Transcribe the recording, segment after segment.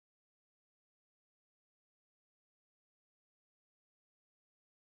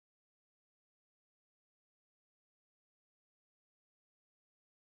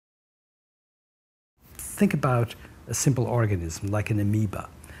think about a simple organism like an amoeba.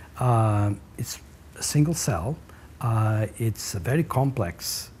 It's a single cell. It's a very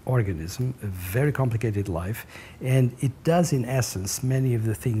complex organism, a very complicated life, and it does in essence many of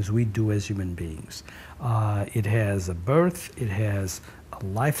the things we do as human beings. It has a birth, it has a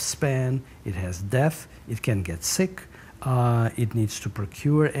lifespan, it has death, it can get sick, it needs to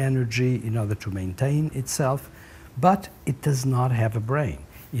procure energy in order to maintain itself, but it does not have a brain.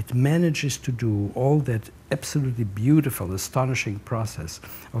 It manages to do all that absolutely beautiful, astonishing process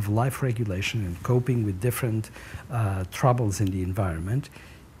of life regulation and coping with different troubles in the environment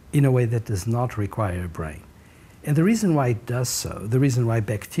in a way that does not require a brain. And the reason why it does so, the reason why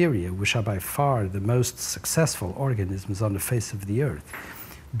bacteria, which are by far the most successful organisms on the face of the earth,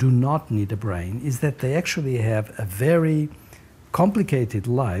 do not need a brain, is that they actually have a very complicated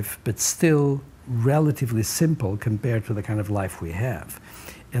life, but still relatively simple compared to the kind of life we have.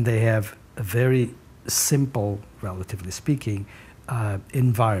 And they have a very simple, relatively speaking,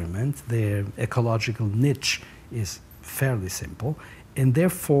 environment. Their ecological niche is fairly simple, and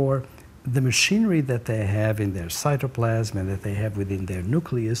therefore the machinery that they have in their cytoplasm and that they have within their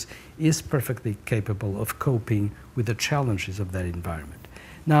nucleus is perfectly capable of coping with the challenges of that environment.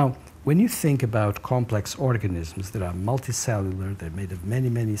 Now, when you think about complex organisms that are multicellular, they're made of many,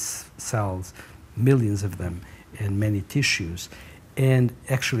 many cells, millions of them, and many tissues, and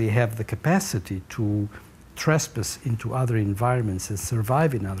actually have the capacity to trespass into other environments and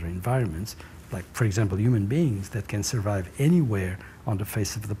survive in other environments, like, for example, human beings that can survive anywhere on the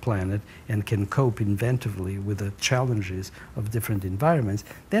face of the planet and can cope inventively with the challenges of different environments,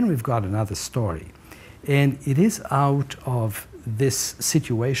 then we've got another story. And it is out of this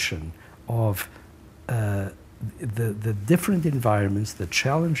situation of the different environments, the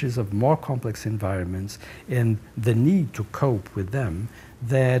challenges of more complex environments, and the need to cope with them,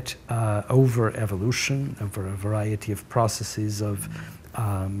 that over evolution, over a variety of processes of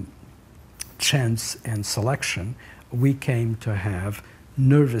chance and selection, we came to have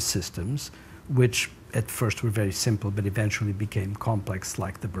nervous systems which at first were very simple but eventually became complex,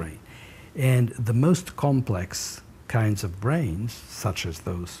 like the brain. And the most complex kinds of brains, such as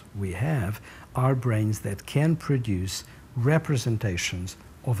those we have, are brains that can produce representations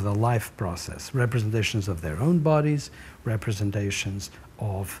of the life process, representations of their own bodies, representations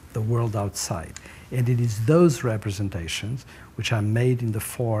of the world outside. And it is those representations which are made in the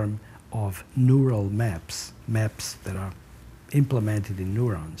form of neural maps, maps that are implemented in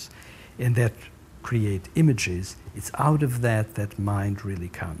neurons and that create images. It's out of that that mind really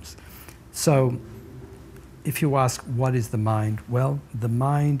comes. So if you ask, what is the mind? Well, the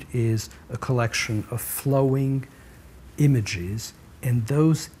mind is a collection of flowing images, and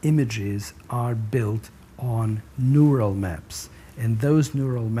those images are built on neural maps. And those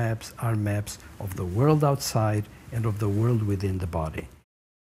neural maps are maps of the world outside and of the world within the body.